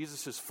about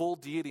Jesus' full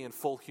deity and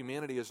full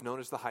humanity is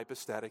known as the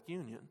hypostatic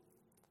union.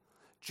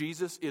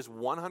 Jesus is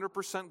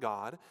 100%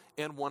 God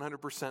and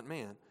 100%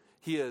 man.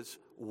 He is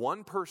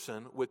one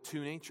person with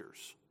two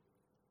natures.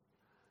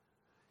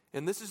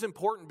 And this is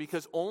important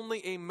because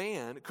only a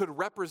man could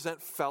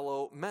represent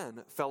fellow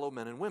men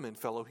and women,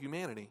 fellow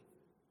humanity,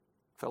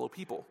 fellow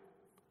people.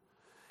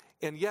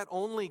 And yet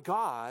only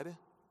God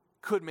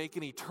could make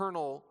an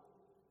eternal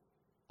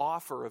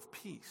offer of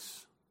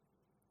peace.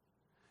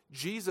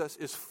 Jesus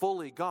is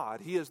fully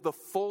God. He is the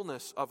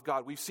fullness of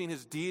God. We've seen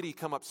his deity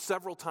come up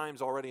several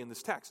times already in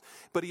this text.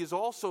 But he is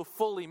also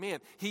fully man.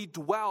 He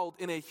dwelled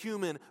in a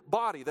human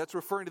body. That's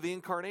referring to the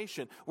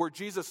incarnation, where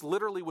Jesus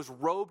literally was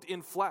robed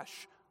in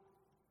flesh.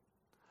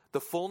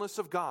 The fullness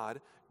of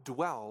God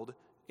dwelled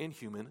in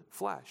human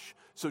flesh.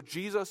 So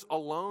Jesus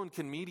alone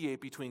can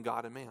mediate between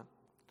God and man.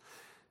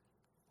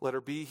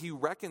 Letter B, he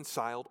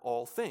reconciled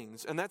all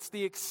things. And that's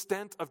the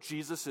extent of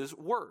Jesus'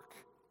 work.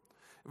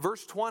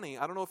 Verse 20,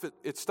 I don't know if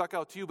it stuck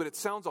out to you, but it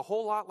sounds a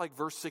whole lot like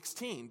verse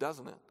 16,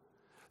 doesn't it?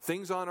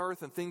 Things on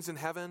earth and things in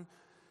heaven.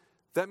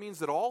 That means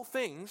that all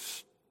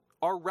things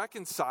are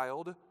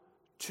reconciled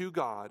to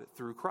God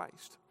through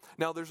Christ.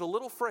 Now, there's a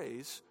little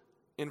phrase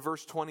in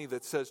verse 20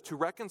 that says to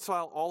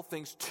reconcile all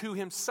things to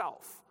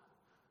himself.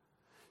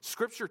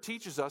 Scripture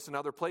teaches us in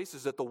other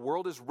places that the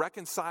world is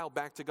reconciled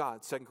back to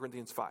God, 2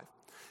 Corinthians 5.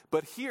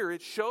 But here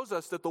it shows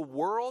us that the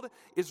world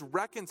is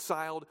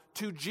reconciled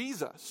to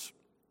Jesus.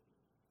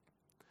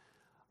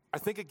 I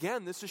think,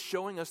 again, this is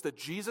showing us that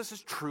Jesus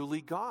is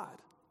truly God.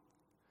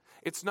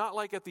 It's not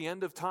like at the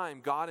end of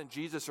time, God and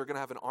Jesus are going to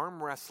have an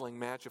arm wrestling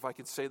match, if I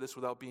could say this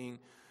without being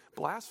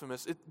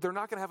blasphemous. They're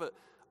not going to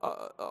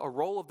have a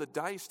roll of the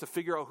dice to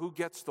figure out who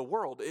gets the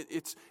world.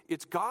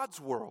 It's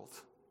God's world.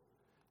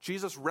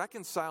 Jesus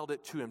reconciled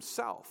it to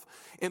himself.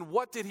 And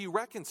what did he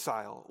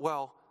reconcile?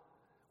 Well,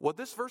 what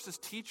this verse is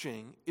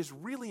teaching is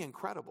really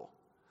incredible.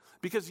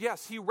 Because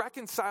yes, he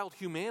reconciled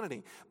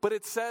humanity, but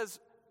it says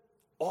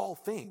all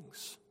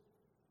things.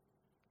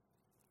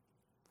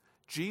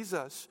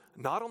 Jesus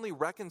not only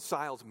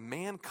reconciles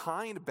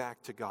mankind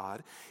back to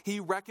God, he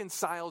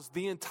reconciles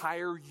the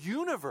entire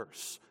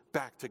universe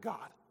back to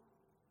God.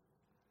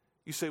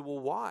 You say, well,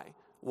 why?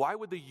 Why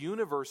would the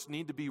universe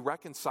need to be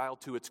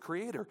reconciled to its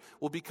creator?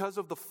 Well, because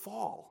of the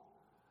fall.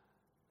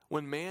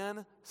 When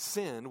man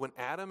sinned, when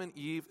Adam and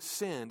Eve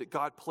sinned,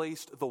 God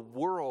placed the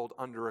world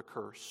under a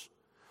curse.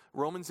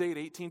 Romans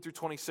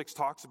 8:18-26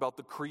 talks about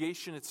the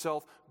creation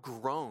itself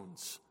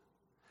groans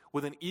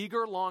with an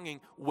eager longing,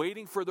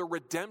 waiting for the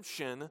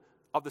redemption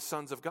of the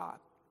sons of God.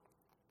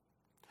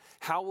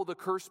 How will the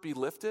curse be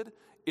lifted?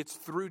 It's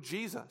through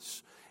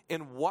Jesus.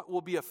 And what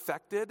will be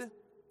affected?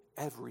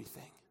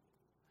 Everything.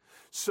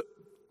 So,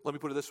 let me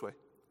put it this way.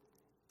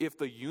 If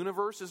the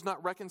universe is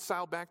not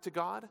reconciled back to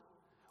God,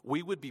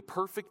 we would be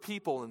perfect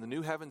people in the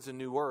new heavens and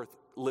new earth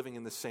living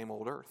in the same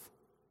old earth.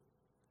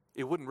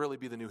 It wouldn't really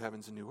be the new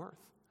heavens and new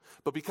earth.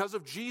 But because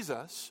of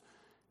Jesus,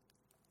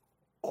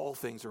 all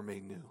things are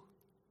made new.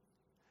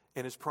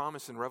 And his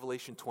promise in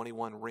Revelation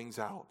 21 rings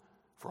out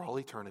for all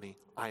eternity.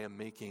 I am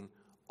making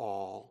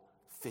all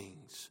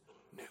things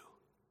new.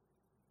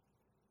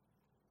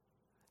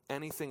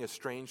 Anything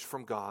estranged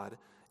from God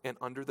and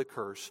under the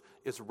curse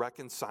is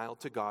reconciled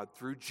to God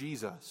through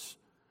Jesus.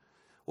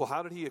 Well,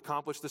 how did he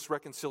accomplish this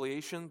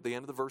reconciliation? The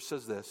end of the verse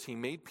says this: he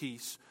made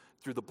peace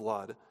through the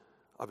blood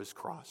of his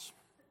cross.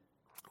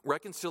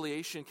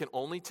 Reconciliation can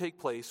only take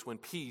place when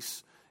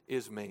peace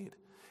is made.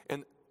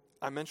 And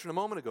I mentioned a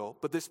moment ago,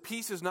 but this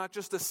peace is not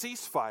just a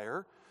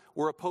ceasefire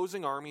where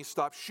opposing armies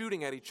stop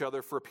shooting at each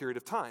other for a period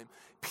of time.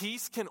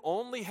 Peace can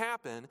only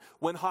happen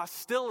when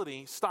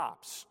hostility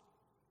stops.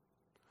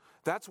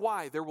 That's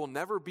why there will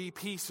never be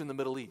peace in the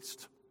Middle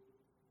East.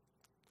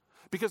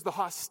 Because the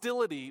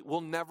hostility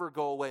will never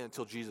go away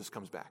until Jesus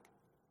comes back.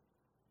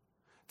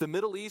 The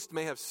Middle East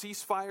may have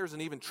ceasefires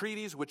and even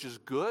treaties, which is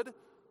good,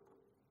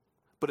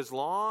 but as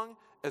long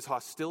as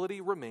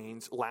hostility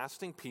remains,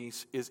 lasting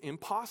peace is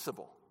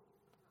impossible.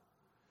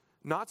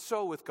 Not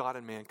so with God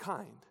and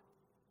mankind.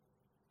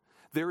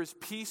 There is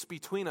peace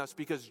between us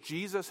because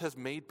Jesus has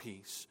made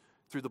peace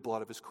through the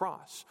blood of his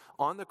cross.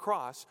 On the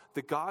cross,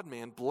 the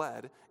God-man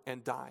bled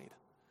and died.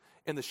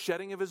 And the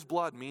shedding of his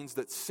blood means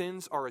that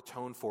sins are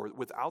atoned for.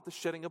 Without the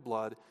shedding of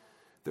blood,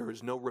 there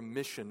is no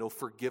remission, no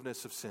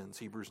forgiveness of sins,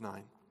 Hebrews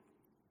 9.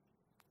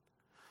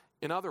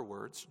 In other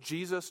words,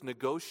 Jesus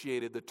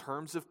negotiated the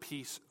terms of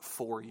peace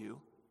for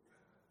you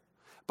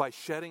by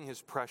shedding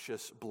his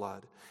precious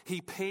blood.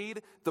 He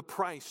paid the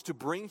price to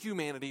bring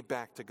humanity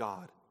back to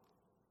God.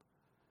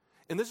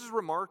 And this is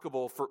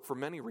remarkable for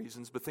many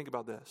reasons, but think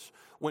about this.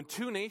 When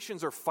two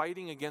nations are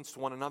fighting against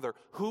one another,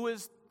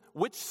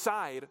 which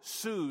side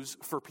sues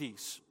for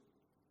peace?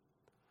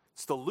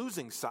 It's the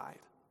losing side.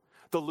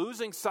 The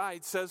losing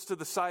side says to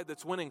the side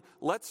that's winning,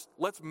 let's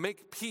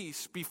make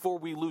peace before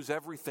we lose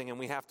everything and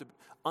we have to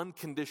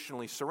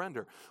unconditionally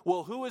surrender.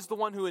 Well, who is the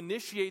one who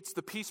initiates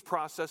the peace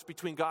process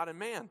between God and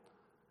man?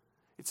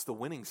 It's the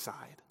winning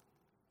side.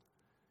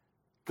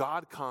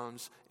 God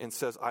comes and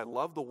says, I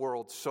love the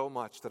world so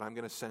much that I'm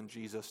going to send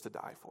Jesus to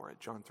die for it.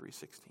 John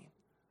 3:16.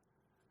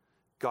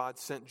 God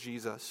sent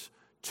Jesus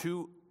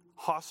to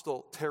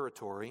hostile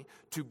territory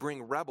to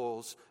bring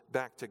rebels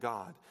back to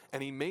God.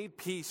 And he made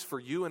peace for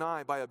you and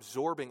I by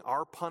absorbing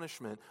our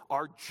punishment,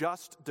 our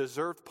just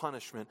deserved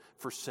punishment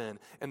for sin.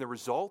 And the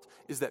result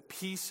is that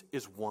peace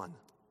is won.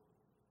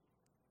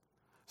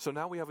 So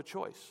now we have a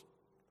choice.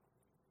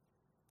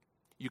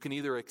 You can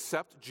either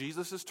accept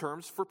Jesus'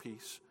 terms for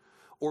peace,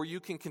 or you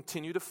can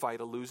continue to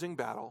fight a losing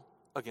battle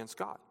against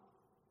God.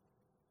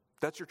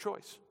 That's your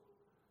choice.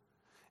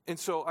 And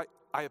so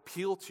I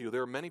appeal to you.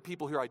 There are many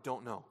people here I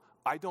don't know.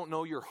 I don't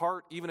know your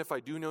heart. Even if I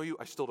do know you,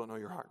 I still don't know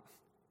your heart.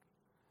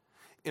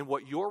 And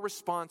what your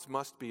response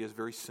must be is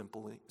very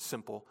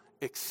simple.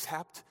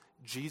 Accept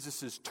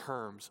Jesus'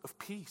 terms of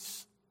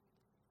peace.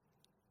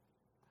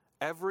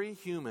 Every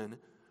human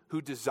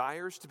who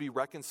desires to be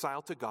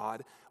reconciled to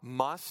God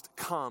must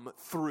come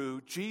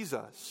through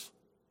Jesus.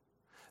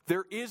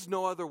 There is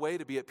no other way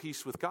to be at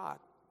peace with God.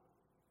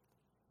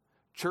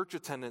 Church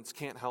attendance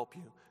can't help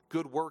you.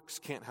 Good works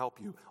can't help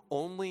you.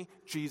 Only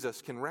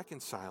Jesus can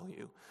reconcile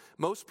you.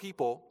 Most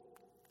people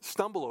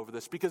stumble over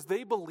this because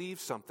they believe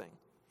something.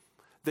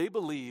 They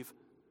believe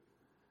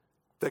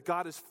that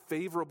God is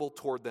favorable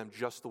toward them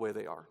just the way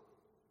they are.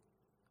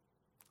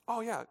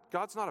 Oh yeah,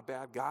 God's not a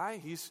bad guy.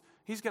 He's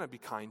He's going to be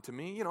kind to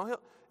me.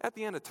 At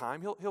the end of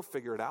time, he'll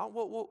figure it out.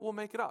 We'll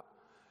make it up.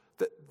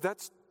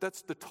 That's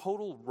the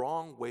total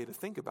wrong way to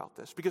think about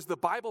this, because the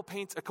Bible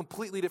paints a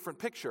completely different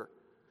picture.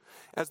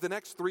 As the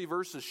next 3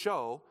 verses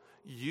show,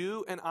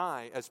 you and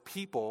I as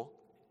people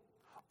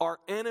are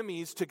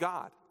enemies to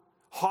God,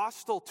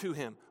 hostile to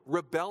Him,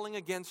 rebelling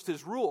against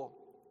His rule.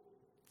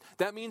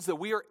 That means that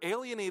we are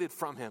alienated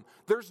from Him.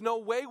 There's no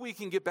way we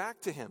can get back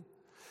to Him.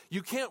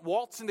 You can't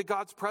waltz into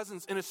God's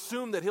presence and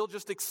assume that He'll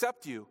just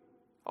accept you.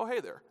 Oh,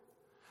 hey there.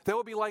 That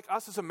would be like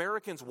us as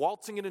Americans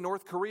waltzing into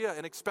North Korea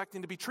and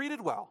expecting to be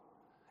treated well.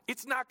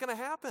 It's not going to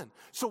happen.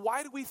 So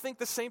why do we think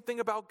the same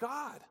thing about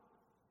God?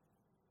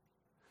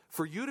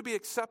 For you to be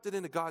accepted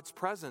into God's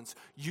presence,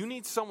 you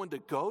need someone to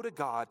go to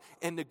God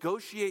and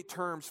negotiate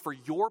terms for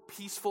your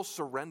peaceful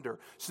surrender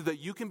so that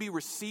you can be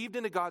received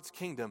into God's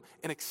kingdom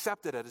and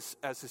accepted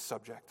as His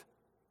subject.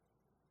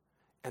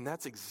 And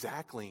that's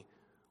exactly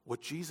what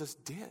Jesus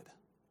did.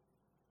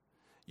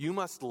 You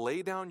must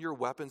lay down your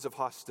weapons of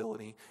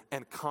hostility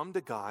and come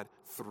to God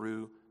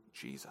through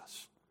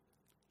Jesus.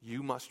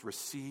 You must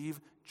receive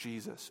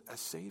Jesus as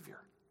Savior.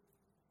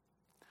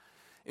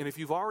 And if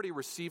you've already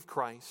received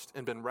Christ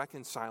and been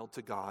reconciled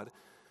to God,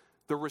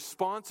 the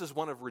response is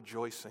one of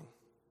rejoicing.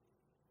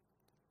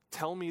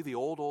 Tell me the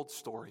old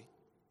story.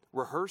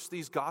 Rehearse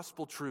these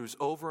gospel truths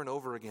over and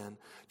over again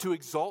to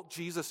exalt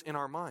Jesus in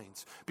our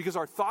minds, because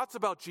our thoughts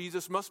about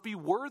Jesus must be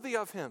worthy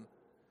of Him.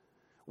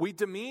 We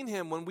demean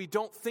Him when we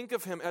don't think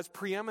of Him as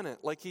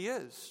preeminent like He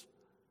is.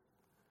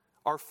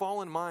 Our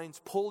fallen minds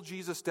pull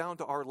Jesus down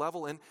to our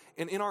level, and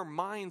in our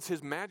minds,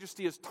 His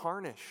majesty is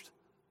tarnished.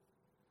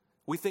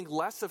 We think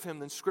less of Him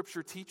than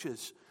Scripture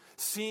teaches.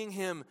 Seeing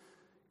Him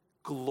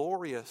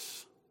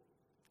glorious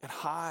and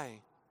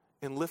high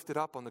and lifted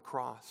up on the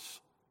cross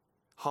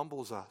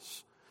humbles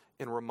us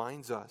and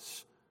reminds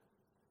us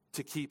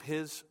to keep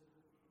His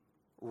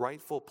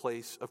rightful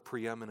place of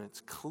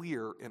preeminence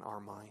clear in our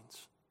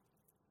minds.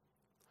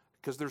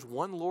 Because there's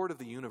one Lord of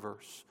the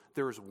universe.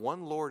 There is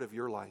one Lord of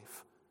your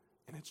life,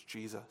 and it's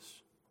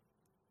Jesus.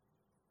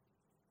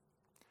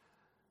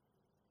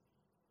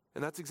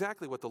 And that's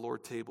exactly what the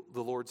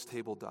Lord's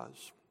table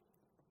does.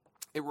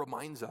 It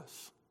reminds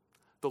us.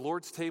 The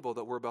Lord's table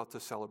that we're about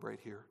to celebrate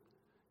here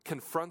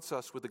confronts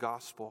us with the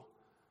gospel.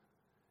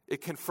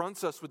 It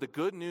confronts us with the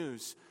good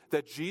news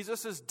that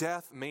Jesus'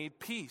 death made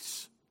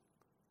peace.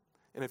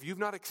 And if you've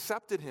not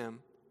accepted Him,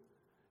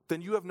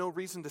 then you have no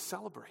reason to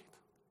celebrate.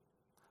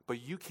 But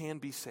you can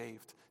be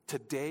saved.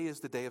 Today is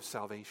the day of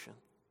salvation.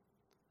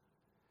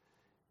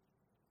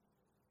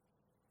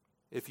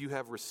 If you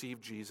have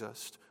received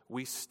Jesus,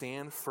 we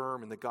stand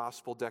firm in the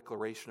gospel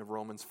declaration of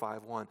Romans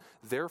 5:1.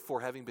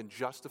 Therefore, having been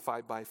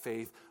justified by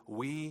faith,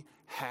 we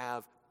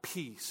have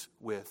peace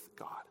with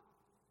God.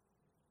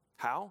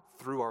 How?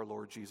 Through our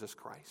Lord Jesus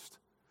Christ.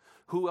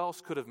 Who else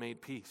could have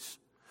made peace?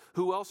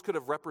 Who else could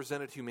have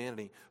represented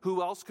humanity?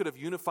 Who else could have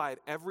unified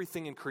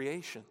everything in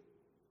creation?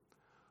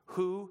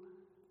 Who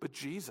but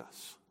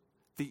Jesus,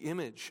 the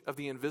image of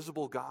the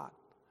invisible God,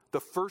 the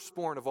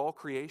firstborn of all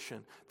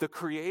creation, the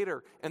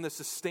creator and the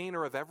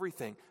sustainer of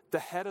everything, the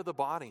head of the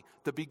body,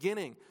 the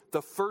beginning,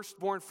 the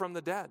firstborn from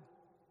the dead,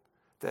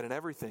 that in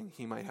everything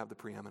He might have the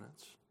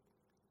preeminence.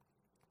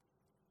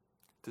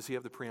 Does He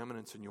have the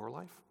preeminence in your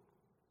life?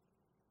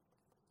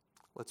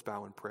 Let's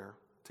bow in prayer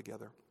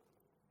together.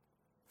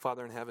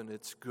 Father in heaven,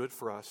 it's good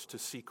for us to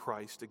see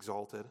Christ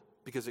exalted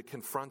because it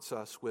confronts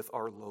us with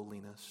our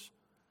lowliness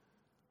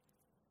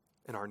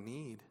and our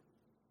need.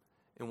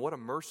 And what a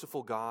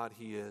merciful God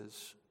He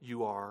is,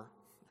 you are,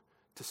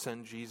 to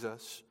send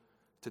Jesus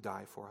to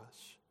die for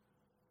us.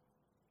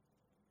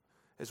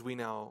 As we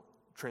now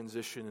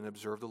transition and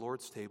observe the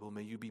Lord's table,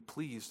 may you be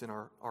pleased in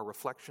our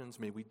reflections.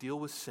 May we deal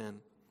with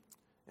sin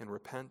and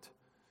repent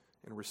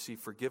and receive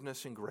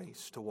forgiveness and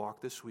grace to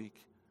walk this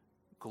week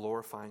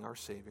glorifying our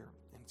Savior.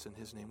 And it's in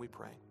His name we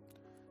pray.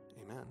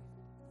 Amen.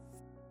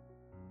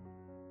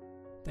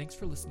 Thanks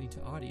for listening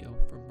to audio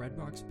from Red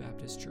Rocks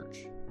Baptist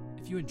Church.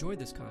 If you enjoyed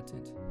this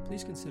content,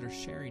 please consider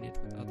sharing it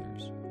with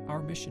others.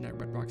 Our mission at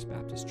Red Rocks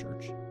Baptist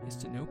Church is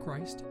to know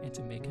Christ and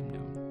to make Him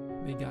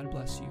known. May God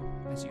bless you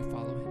as you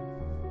follow Him.